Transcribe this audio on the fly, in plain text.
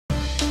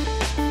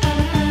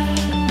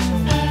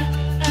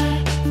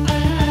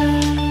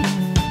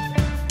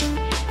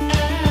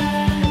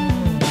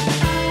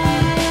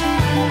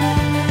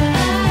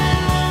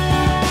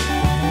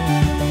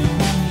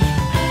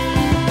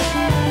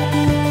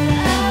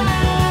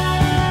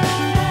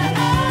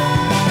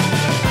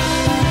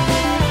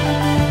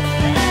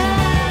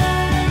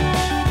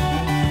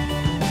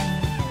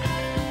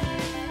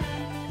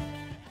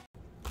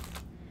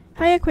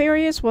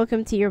Aquarius,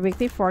 welcome to your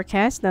weekly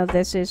forecast. Now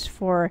this is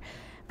for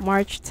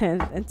March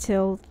 10th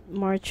until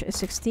March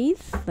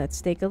 16th.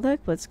 Let's take a look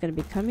what's going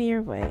to be coming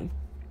your way.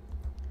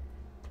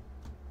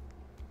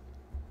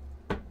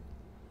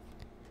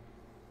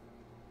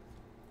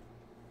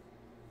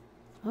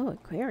 Oh,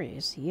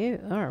 Aquarius, you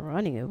are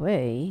running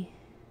away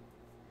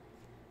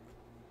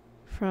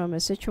from a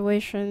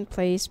situation,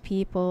 place,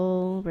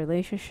 people,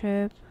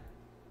 relationship.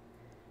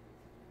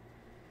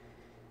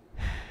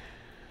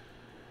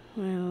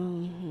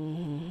 Well,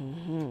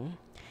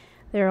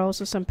 there are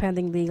also some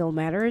pending legal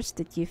matters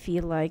that you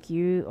feel like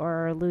you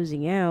are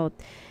losing out,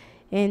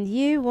 and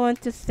you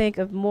want to think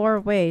of more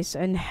ways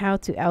on how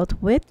to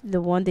outwit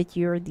the one that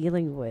you're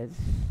dealing with,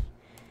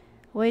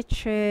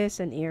 which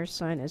is an air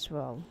sign as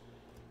well.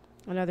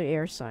 Another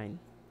air sign.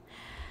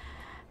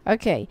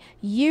 Okay,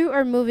 you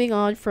are moving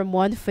on from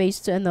one phase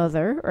to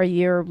another, or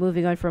you're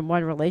moving on from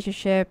one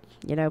relationship,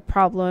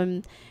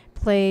 problem,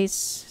 place,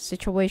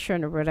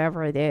 situation, or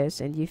whatever it is,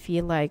 and you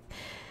feel like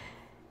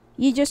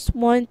you just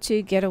want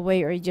to get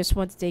away, or you just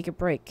want to take a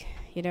break,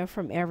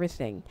 from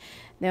everything.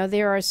 Now,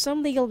 there are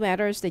some legal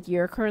matters that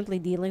you're currently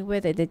dealing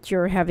with and that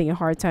you're having a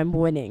hard time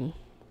winning.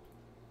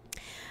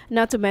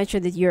 Not to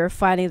mention that you're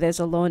fighting this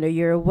alone, or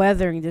you're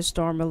weathering the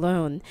storm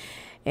alone.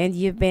 And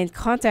you've been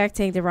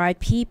contacting the right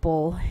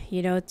people,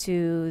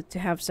 to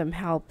have some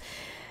help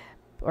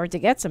or to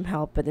get some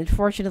help. But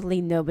unfortunately,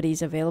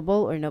 nobody's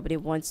available or nobody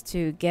wants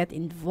to get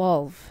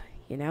involved,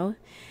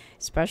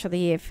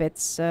 especially if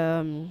it's,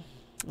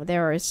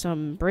 there are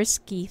some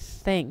risky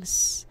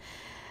things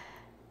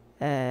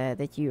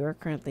that you are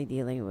currently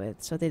dealing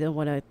with. So they don't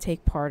want to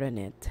take part in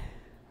it.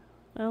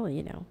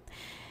 Well,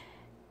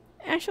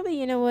 actually,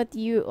 you know what?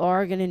 You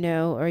are going to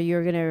know, or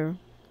you're going to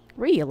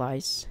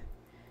realize,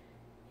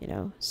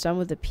 some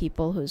of the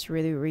people who's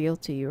really real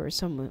to you,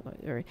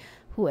 or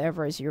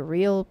whoever is your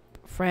real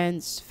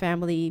friends,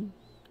 family,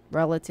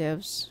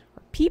 relatives,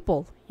 or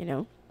people,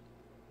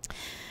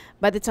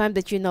 by the time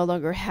that you no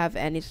longer have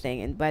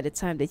anything, and by the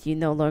time that you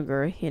no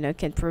longer,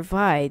 can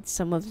provide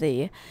some of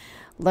the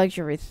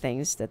luxury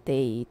things that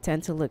they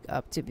tend to look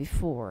up to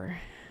before.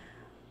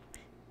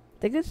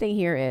 The good thing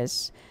here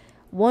is,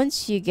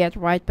 once you get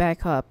right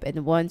back up,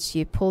 and once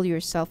you pull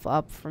yourself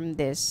up from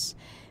this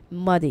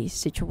muddy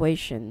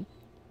situation,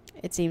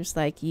 it seems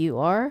like you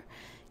are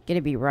going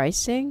to be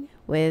rising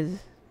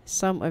with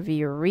some of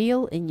your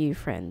real and new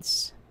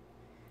friends,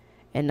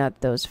 and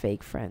not those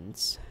fake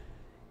friends.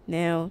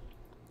 Now,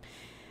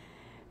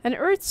 an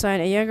earth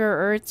sign, a younger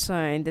earth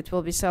sign that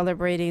will be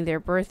celebrating their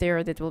birthday,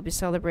 or that will be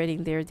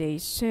celebrating their day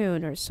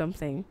soon or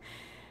something,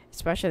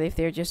 especially if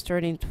they're just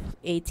turning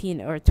 18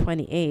 or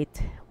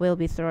 28, will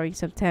be throwing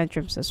some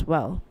tantrums as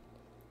well.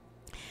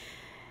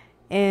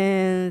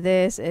 And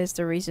this is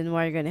the reason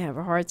why you're going to have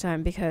a hard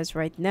time, because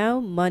right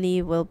now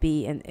money will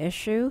be an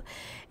issue,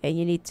 and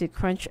you need to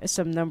crunch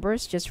some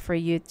numbers just for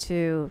you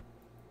to,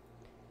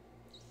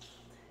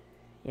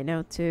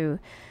 to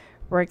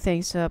work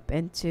things up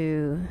and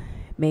to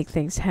make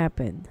things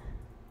happen.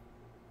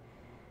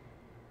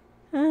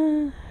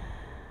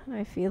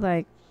 I feel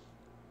like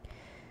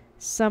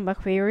some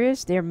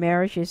Aquarius, their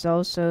marriage is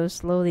also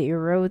slowly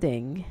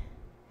eroding.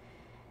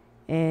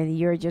 And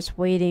you're just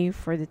waiting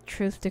for the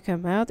truth to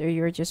come out, or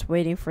you're just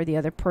waiting for the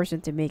other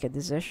person to make a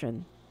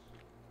decision.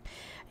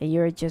 And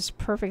you're just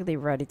perfectly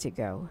ready to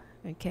go,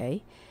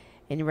 okay?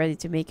 And ready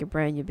to make a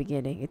brand new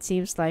beginning. It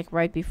seems like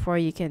right before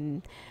you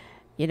can,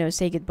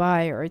 say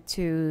goodbye, or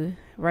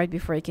right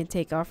before you can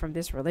take off from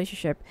this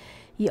relationship,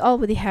 you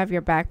already have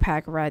your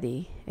backpack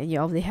ready, and you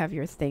already have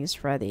your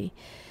things ready.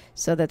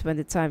 So that when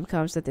the time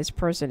comes that this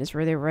person is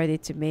really ready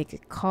to make a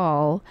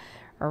call,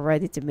 are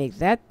ready to make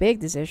that big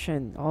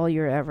decision, all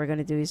you're ever going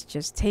to do is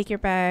just take your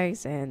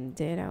bags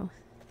and,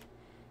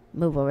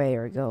 move away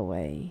or go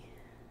away.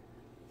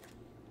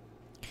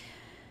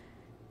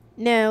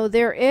 Now,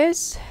 there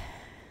is,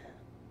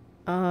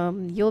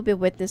 you'll be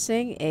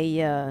witnessing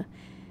a,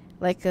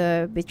 like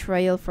a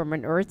betrayal from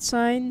an earth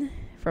sign,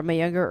 from a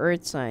younger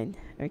earth sign,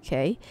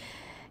 okay?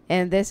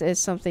 And this is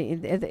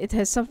something, it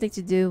has something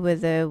to do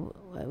with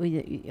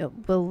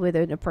with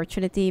an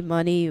opportunity,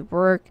 money,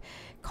 work,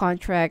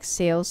 contract,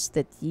 sales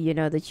that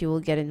that you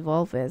will get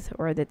involved with,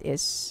 or that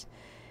is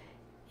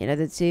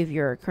that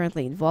you're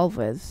currently involved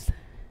with.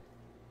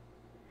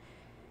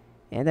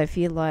 And I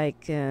feel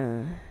like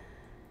it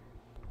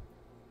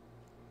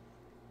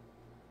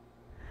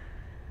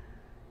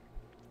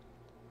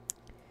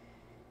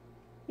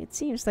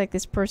seems like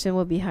this person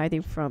will be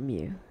hiding from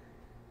you.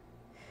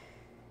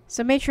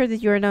 So make sure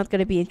that you're not going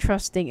to be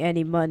entrusting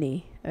any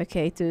money,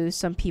 okay, to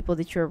some people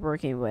that you're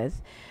working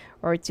with,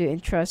 or to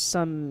entrust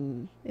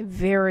some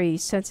very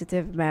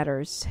sensitive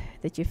matters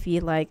that you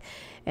feel like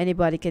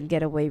anybody can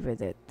get away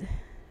with it.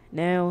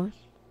 Now,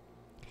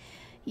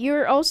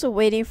 you're also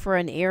waiting for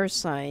an air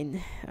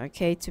sign,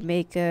 okay, to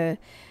make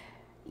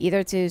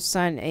either to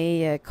sign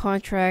a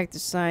contract, to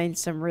sign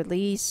some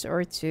release,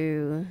 or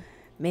to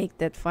make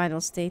that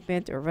final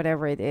statement, or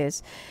whatever it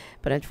is.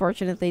 But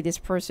unfortunately, this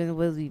person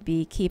will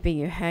be keeping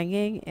you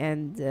hanging,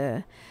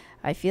 and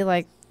I feel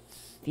like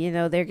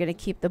they're gonna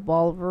keep the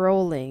ball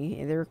rolling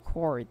in their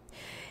court,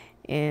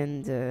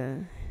 and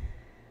the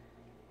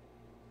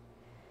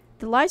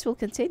lies will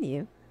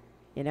continue.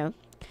 You know,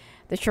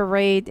 the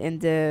charade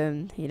and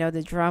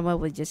the drama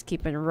will just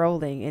keep on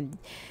rolling, and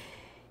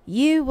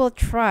you will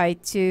try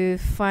to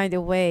find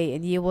a way,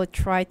 and you will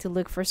try to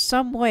look for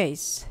some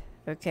ways,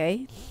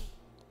 okay,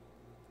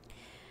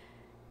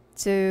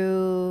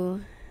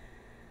 to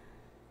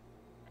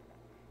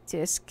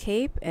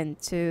escape and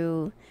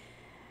to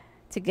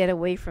get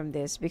away from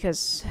this,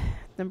 because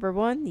number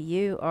one,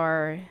 you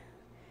are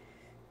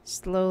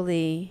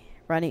slowly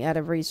running out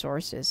of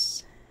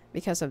resources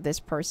because of this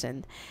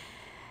person,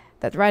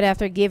 that right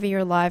after giving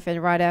your life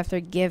and right after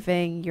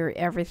giving your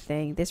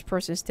everything, this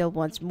person still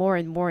wants more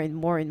and more and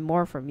more and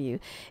more from you,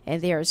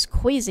 and they are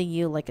squeezing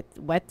you like a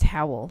wet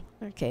towel.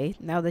 Okay,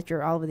 now that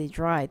you're already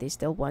dry, they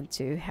still want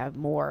to have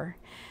more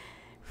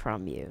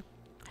from you.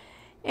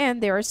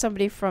 And there is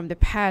somebody from the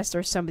past,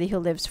 or somebody who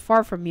lives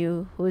far from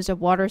you, who is a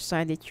water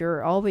sign that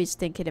you're always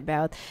thinking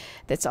about,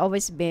 that's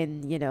always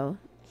been,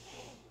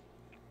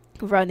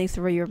 running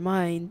through your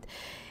mind,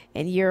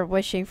 and you're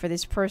wishing for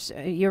this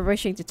person, you're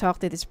wishing to talk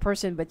to this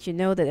person, but you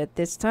know that at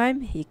this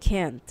time you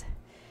can't,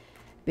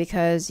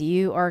 because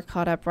you are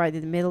caught up right in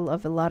the middle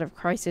of a lot of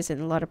crisis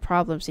and a lot of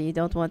problems, and you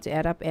don't want to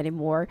add up any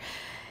more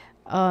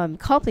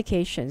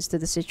complications to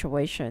the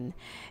situation.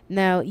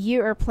 Now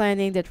you are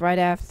planning that right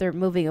after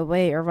moving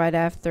away, or right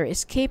after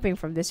escaping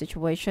from this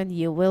situation,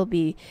 you will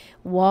be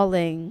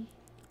walling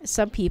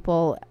some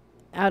people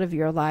out of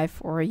your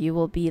life, or you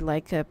will be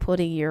like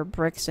putting your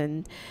bricks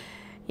and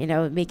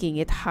making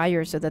it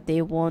higher, so that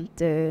they won't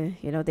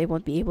they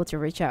won't be able to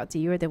reach out to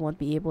you, or they won't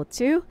be able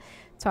to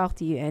talk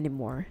to you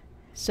anymore.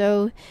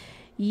 So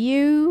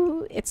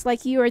it's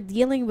like you are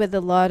dealing with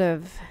a lot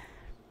of,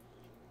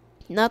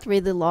 not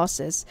really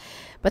losses,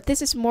 but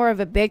this is more of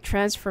a big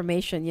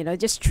transformation.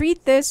 Just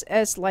treat this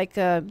as like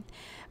when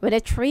a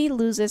tree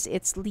loses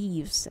its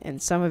leaves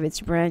and some of its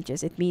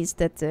branches, it means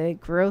that the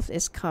growth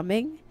is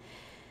coming,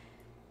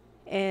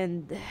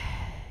 and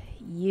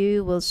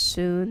you will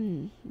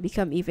soon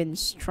become even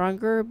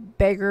stronger,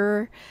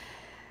 bigger,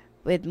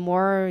 with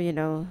more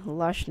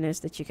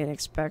lushness that you can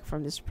expect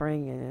from the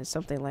spring, and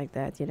something like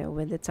that,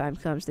 when the time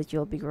comes that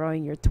you'll be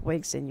growing your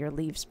twigs and your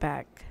leaves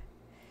back.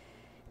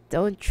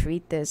 Don't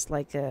treat this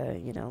like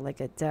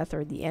a death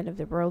or the end of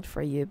the world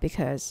for you,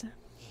 because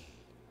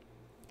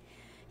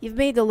you've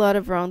made a lot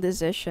of wrong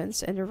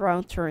decisions and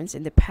wrong turns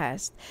in the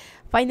past.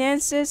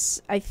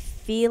 Finances, I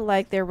feel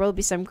like there will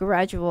be some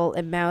gradual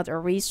amount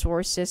or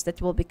resources that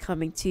will be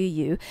coming to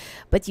you,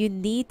 but you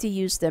need to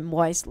use them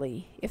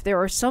wisely. If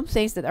there are some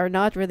things that are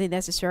not really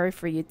necessary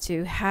for you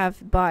to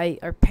have, buy,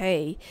 or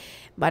pay,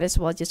 might as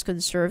well just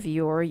conserve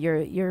your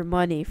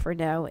money for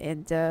now,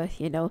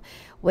 and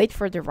wait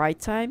for the right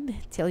time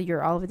till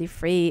you're already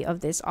free of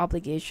these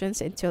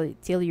obligations, until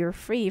you're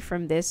free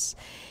from this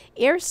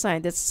air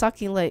sign that's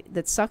sucking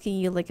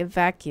you like a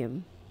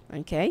vacuum.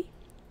 Okay,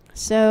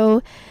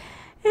 so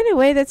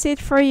anyway, that's it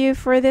for you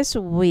for this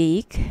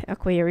week,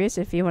 Aquarius.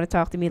 If you want to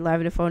talk to me live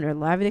on the phone or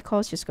live on the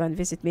calls, just go and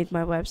visit me at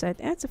my website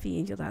at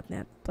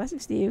sophiaangel.net.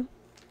 Blessings to you.